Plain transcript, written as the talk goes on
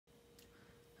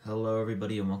Hello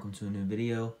everybody and welcome to a new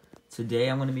video. Today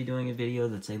I'm going to be doing a video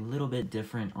that's a little bit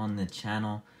different on the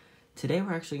channel. Today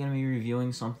we're actually going to be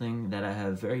reviewing something that I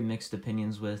have very mixed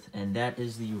opinions with, and that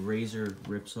is the Razer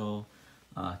Ripsaw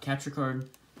capture card.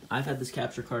 I've had this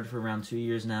capture card for around 2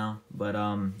 years now, but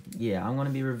yeah, I'm going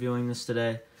to be reviewing this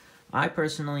today. I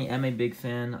personally am a big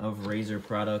fan of Razer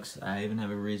products. I even have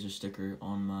a Razer sticker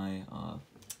on my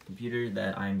computer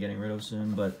that I'm getting rid of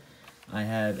soon, but I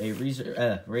have a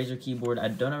Razer keyboard. I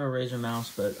don't have a Razer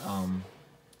mouse, but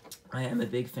I am a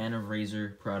big fan of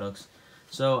Razer products.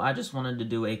 So I just wanted to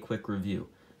do a quick review.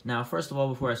 Now, first of all,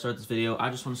 before I start this video, I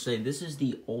just want to say this is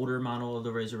the older model of the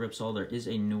Razer Ripsaw. There is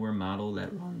a newer model that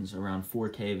runs around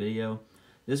 4K video.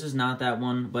 This is not that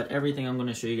one, but everything I'm going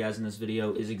to show you guys in this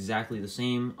video is exactly the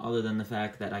same, other than the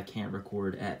fact that I can't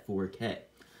record at 4K.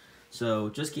 So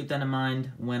just keep that in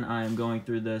mind when I'm going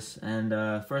through this. And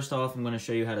first off, I'm going to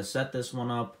show you how to set this one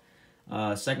up.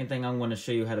 Second thing, I'm going to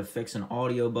show you how to fix an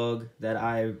audio bug that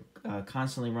I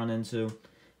constantly run into.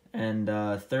 And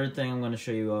third thing, I'm going to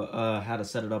show you how to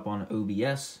set it up on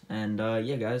OBS. And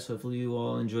yeah, guys, hopefully you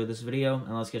all enjoyed this video,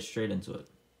 and let's get straight into it.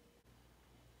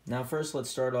 Now, first, let's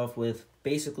start off with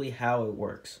basically how it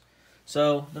works.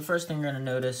 So the first thing you're going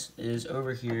to notice is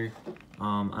over here,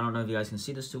 I don't know if you guys can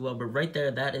see this too well, but right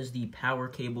there, that is the power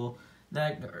cable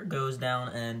that goes down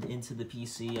and into the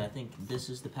PC. I think this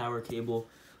is the power cable.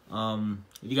 If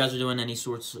you guys are doing any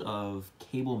sorts of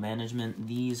cable management,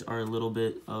 these are a little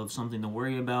bit of something to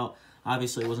worry about.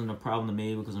 Obviously, it wasn't a problem to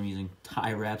me because I'm using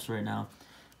tie wraps right now.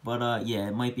 But yeah,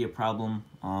 it might be a problem.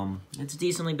 It's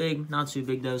decently big, not too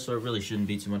big though, so it really shouldn't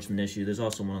be too much of an issue. There's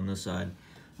also one on this side.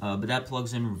 But that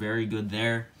plugs in very good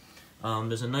there.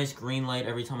 There's a nice green light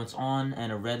every time it's on,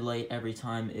 and a red light every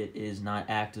time it is not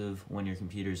active when your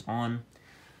computer's on.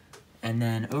 And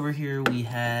then over here we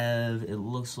have, it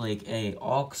looks like a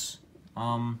aux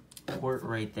port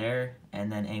right there,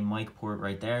 and then a mic port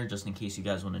right there, just in case you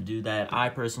guys want to do that. I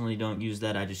personally don't use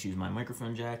that. I just use my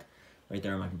microphone jack right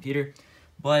there on my computer.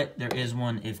 But there is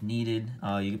one if needed.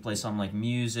 You can play something like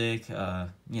music.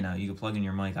 You know, you can plug in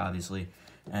your mic, obviously.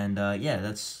 And yeah,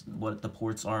 that's what the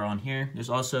ports are on here. There's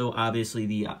also obviously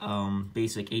the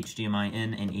basic HDMI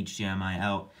in and HDMI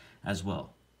out as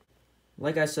well.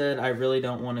 Like I said, I really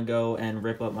don't want to go and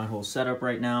rip up my whole setup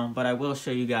right now, but I will show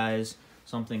you guys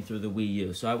something through the Wii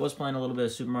U. So I was playing a little bit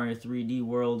of Super Mario 3D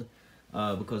World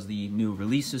because the new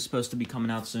release is supposed to be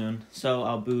coming out soon. So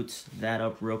I'll boot that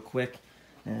up real quick.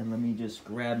 And let me just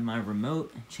grab my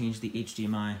remote and change the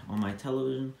HDMI on my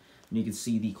television. And you can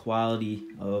see the quality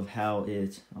of how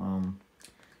it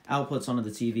outputs onto the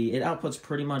TV. It outputs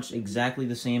pretty much exactly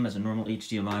the same as a normal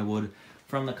HDMI would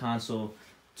from the console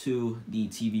to the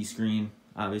TV screen.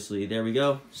 Obviously, there we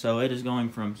go. So it is going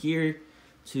from here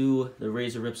to the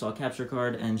Razer Ripsaw capture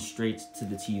card and straight to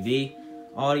the TV.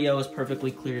 Audio is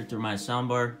perfectly clear through my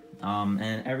soundbar,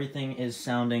 and everything is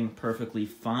sounding perfectly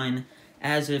fine,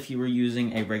 as if you were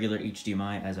using a regular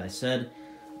HDMI, as I said.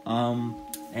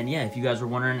 And yeah, if you guys were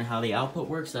wondering how the output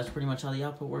works, that's pretty much how the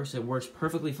output works. It works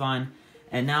perfectly fine.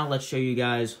 And now let's show you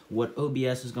guys what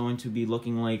OBS is going to be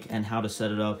looking like and how to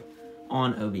set it up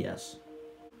on OBS.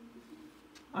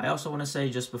 I also want to say,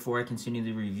 just before I continue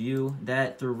the review,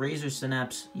 that through Razer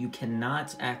Synapse, you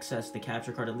cannot access the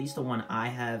capture card, at least the one I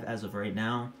have as of right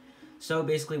now. So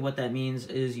basically what that means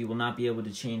is you will not be able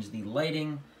to change the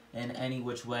lighting in any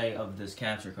which way of this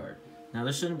capture card. Now,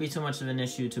 this shouldn't be too much of an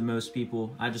issue to most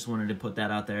people. I just wanted to put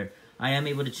that out there. I am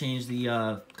able to change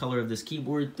the color of this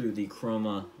keyboard through the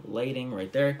chroma lighting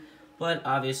right there. But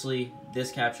obviously, this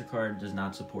capture card does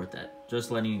not support that. Just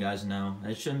letting you guys know.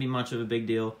 It shouldn't be much of a big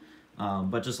deal,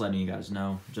 but just letting you guys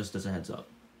know, just as a heads up.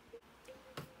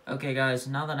 Okay, guys,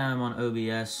 now that I'm on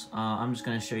OBS, I'm just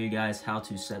going to show you guys how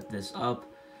to set this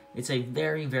up. It's a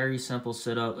very, very simple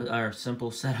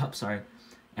setup, sorry.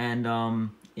 And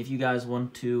if you guys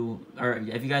want to, or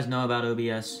if you guys know about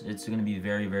OBS, it's going to be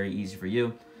very, very easy for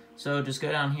you. So just go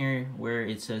down here where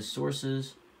it says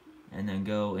sources, and then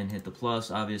go and hit the plus,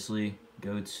 obviously.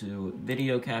 Go to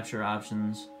video capture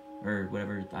options, or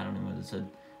whatever, I don't know what it said,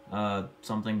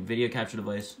 something, video capture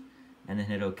device, and then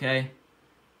hit OK.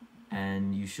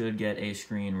 And you should get a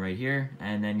screen right here,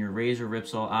 and then your Razer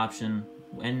Ripsaw option,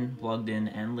 when plugged in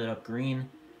and lit up green,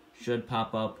 should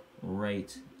pop up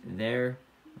right there.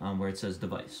 Where it says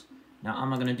device. Now, I'm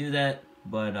not going to do that,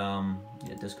 but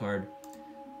yeah, discard,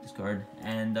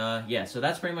 and yeah, so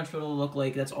that's pretty much what it'll look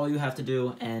like. That's all you have to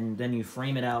do, and then you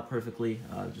frame it out perfectly.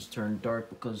 Just turn dark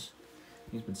because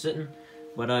he's been sitting,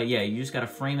 but yeah, you just got to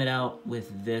frame it out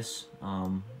with this,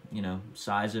 you know,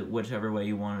 size it whichever way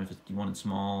you want it. If you want it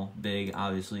small, big,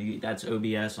 obviously, that's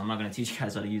OBS. I'm not going to teach you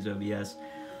guys how to use OBS,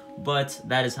 but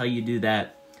that is how you do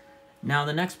that. Now,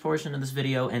 the next portion of this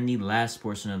video and the last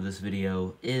portion of this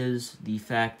video is the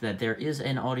fact that there is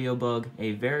an audio bug,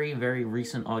 a very, very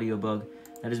recent audio bug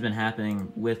that has been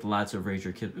happening with lots of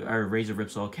Razer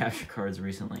Ripsaw capture cards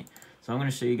recently. So I'm going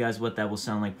to show you guys what that will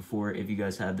sound like before if you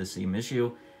guys have the same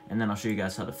issue, and then I'll show you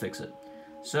guys how to fix it.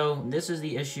 So this is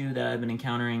the issue that I've been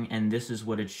encountering, and this is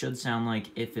what it should sound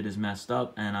like if it is messed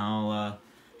up, and I'll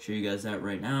show you guys that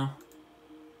right now.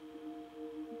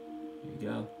 There you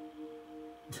go.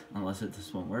 Unless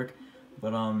this won't work.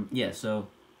 But yeah, so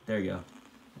there you go.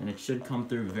 And it should come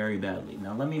through very badly.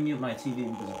 Now let me mute my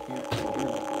TV because I can't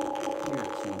hear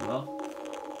it too well.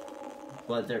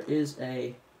 But there is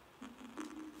a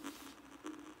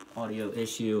audio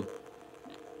issue,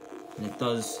 and it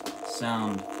does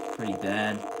sound pretty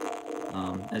bad,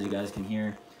 as you guys can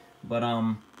hear. But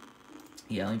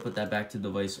yeah, let me put that back to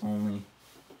device only.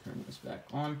 Turn this back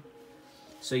on.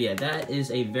 So yeah, that is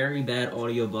a very bad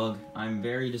audio bug. I'm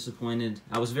very disappointed.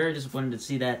 I was very disappointed to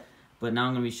see that, but now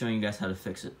I'm going to be showing you guys how to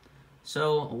fix it.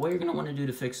 So what you're going to want to do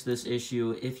to fix this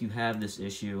issue, if you have this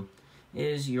issue,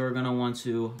 is you're going to want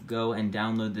to go and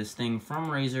download this thing from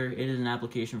Razer. It is an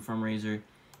application from Razer.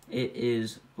 It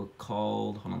is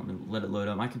called, hold on, let me let it load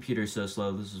up. My computer is so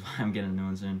slow, this is why I'm getting a new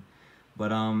one soon.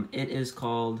 But it is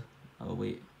called, oh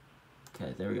wait,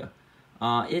 okay, there we go.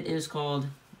 It is called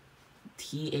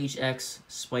THX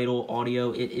Spidal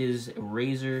Audio. It is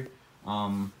Razer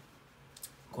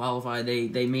qualified.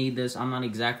 They made this. I'm not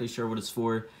exactly sure what it's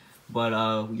for, but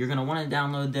you're gonna want to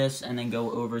download this and then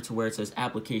go over to where it says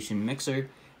Application Mixer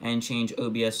and change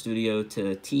OBS Studio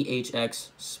to THX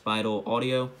Spidal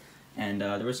Audio. And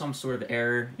there was some sort of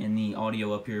error in the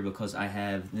audio up here because I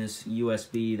have this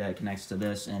USB that connects to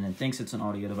this, and it thinks it's an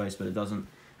audio device, but it doesn't,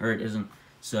 or it isn't.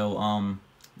 So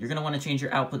you're going to want to change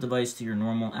your output device to your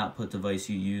normal output device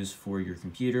you use for your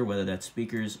computer, whether that's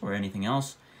speakers or anything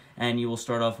else, and you will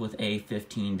start off with a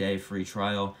 15-day free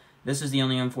trial. This is the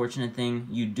only unfortunate thing.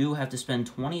 You do have to spend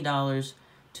 $20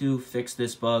 to fix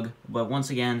this bug, but once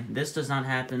again, this does not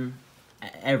happen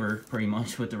ever, pretty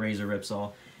much, with the Razer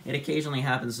Ripsaw. It occasionally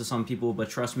happens to some people, but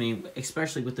trust me,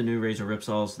 especially with the new Razer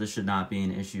Ripsaws, this should not be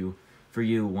an issue for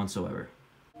you whatsoever.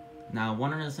 Now,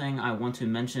 one other thing I want to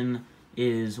mention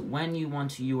is when you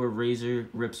want to use your Razer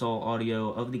Ripsaw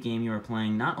audio of the game you are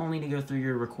playing, not only to go through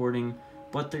your recording,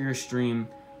 but through your stream.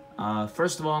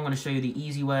 First of all, I'm going to show you the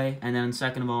easy way, and then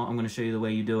second of all, I'm going to show you the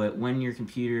way you do it when your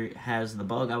computer has the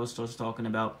bug I was just talking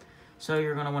about. So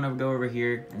you're going to want to go over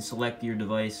here and select your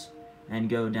device and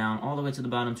go down all the way to the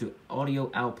bottom to audio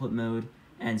output mode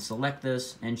and select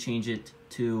this and change it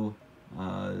to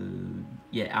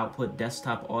output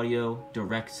desktop audio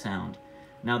direct sound.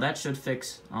 Now that should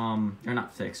fix, or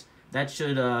not fix, that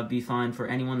should be fine for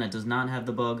anyone that does not have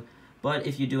the bug, but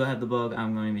if you do have the bug,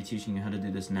 I'm going to be teaching you how to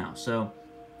do this now. So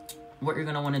what you're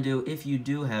going to want to do if you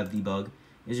do have the bug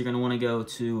is you're going to want to go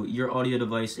to your audio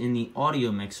device in the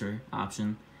audio mixer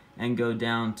option and go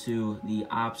down to the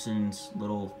options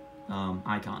little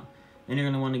icon. Then you're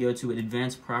going to want to go to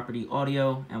advanced property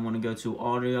audio and want to go to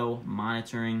audio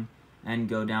monitoring and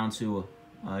go down to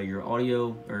your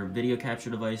audio or video capture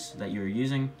device that you're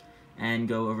using and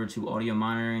go over to audio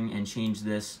monitoring and change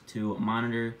this to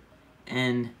monitor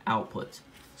and output.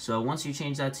 So once you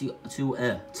change that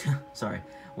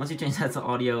once you change that to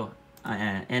audio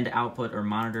and output or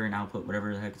monitor and output,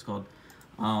 whatever the heck it's called,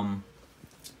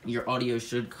 your audio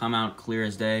should come out clear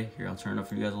as day. Here, I'll turn it up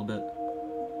for you guys a little bit.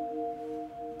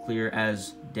 Clear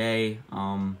as day.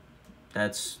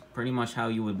 That's pretty much how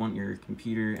you would want your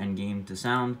computer and game to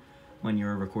sound when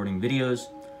you're recording videos.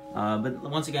 But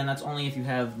once again, that's only if you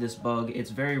have this bug.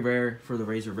 It's very rare for the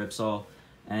Razer Ripsaw.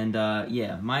 And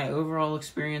yeah, my overall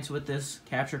experience with this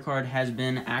capture card has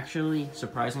been actually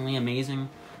surprisingly amazing.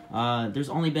 There's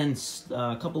only been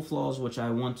a couple flaws which I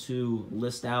want to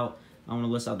list out. I want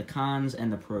to list out the cons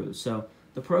and the pros. So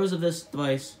the pros of this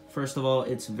device, first of all,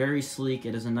 it's very sleek.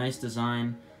 It has a nice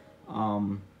design.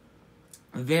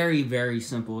 Very, very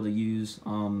simple to use.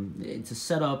 To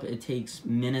set up, it takes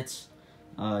minutes.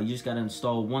 You just got to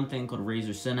install one thing called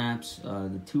Razer Synapse,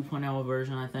 the 2.0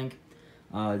 version, I think.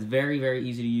 It's very, very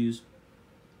easy to use.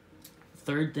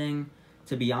 Third thing,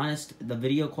 to be honest, the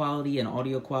video quality and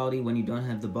audio quality when you don't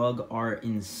have the bug are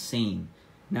insane.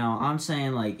 Now, I'm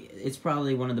saying, like, it's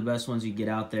probably one of the best ones you get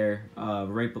out there,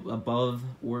 right above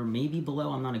or maybe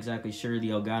below, I'm not exactly sure, the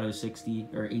Elgato 60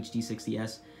 or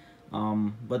HD60S.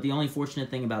 But the only fortunate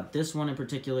thing about this one in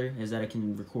particular is that it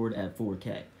can record at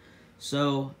 4K.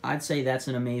 So I'd say that's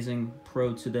an amazing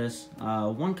pro to this.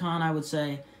 One con I would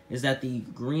say is that the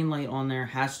green light on there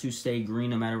has to stay green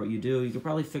no matter what you do. You could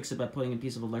probably fix it by putting a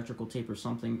piece of electrical tape or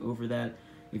something over that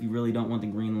if you really don't want the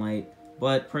green light.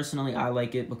 But personally, I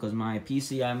like it because my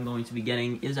PC I'm going to be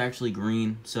getting is actually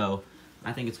green, so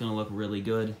I think it's going to look really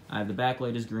good. I have the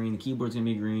backlight is green, the keyboard's going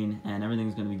to be green, and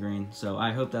everything's going to be green, so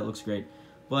I hope that looks great.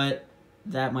 But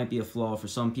that might be a flaw for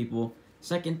some people.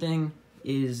 Second thing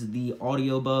is the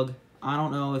audio bug. I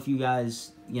don't know if you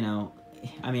guys,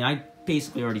 I mean, I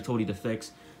basically already told you to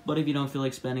fix, but if you don't feel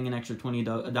like spending an extra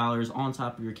 $20 on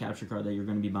top of your capture card that you're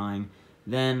going to be buying,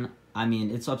 then, I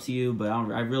mean, it's up to you, but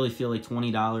I really feel like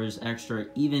 $20 extra,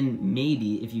 even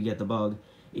maybe if you get the bug,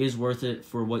 is worth it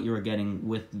for what you're getting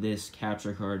with this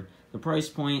capture card. The price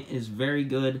point is very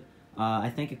good. I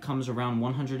think it comes around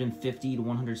 $150 to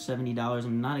 $170.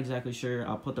 I'm not exactly sure.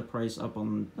 I'll put the price up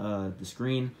on the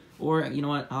screen, or you know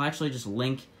what? I'll actually just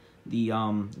link the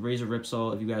Razer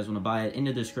Ripsaw if you guys want to buy it in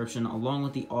the description, along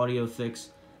with the audio fix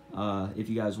if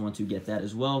you guys want to get that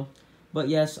as well. But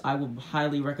yes, I would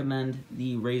highly recommend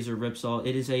the Razer Ripsaw.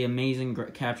 It is an amazing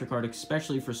capture card,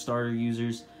 especially for starter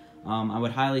users. I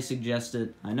would highly suggest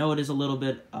it. I know it is a little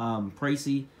bit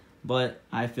pricey, but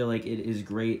I feel like it is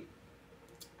great.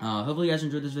 Hopefully you guys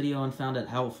enjoyed this video and found it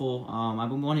helpful. I've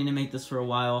been wanting to make this for a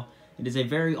while. It is a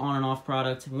very on and off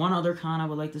product. One other con I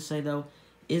would like to say though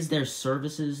is their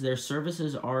services. Their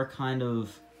services are kind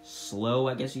of slow,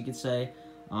 I guess you could say.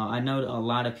 I know a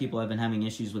lot of people have been having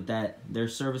issues with that. Their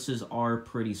services are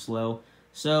pretty slow.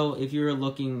 So if you're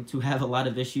looking to have a lot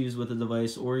of issues with the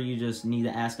device, or you just need to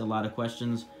ask a lot of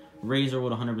questions, Razer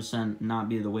would 100% not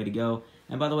be the way to go.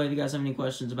 And by the way, if you guys have any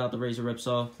questions about the Razer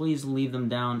Ripsaw, please leave them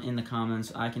down in the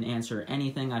comments. I can answer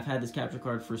anything. I've had this capture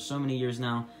card for so many years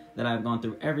now that I've gone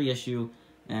through every issue,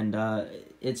 and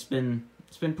it's been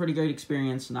pretty great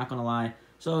experience, not gonna lie.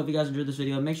 So if you guys enjoyed this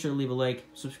video, make sure to leave a like,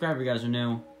 subscribe if you guys are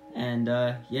new, and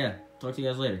yeah, talk to you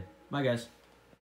guys later. Bye guys.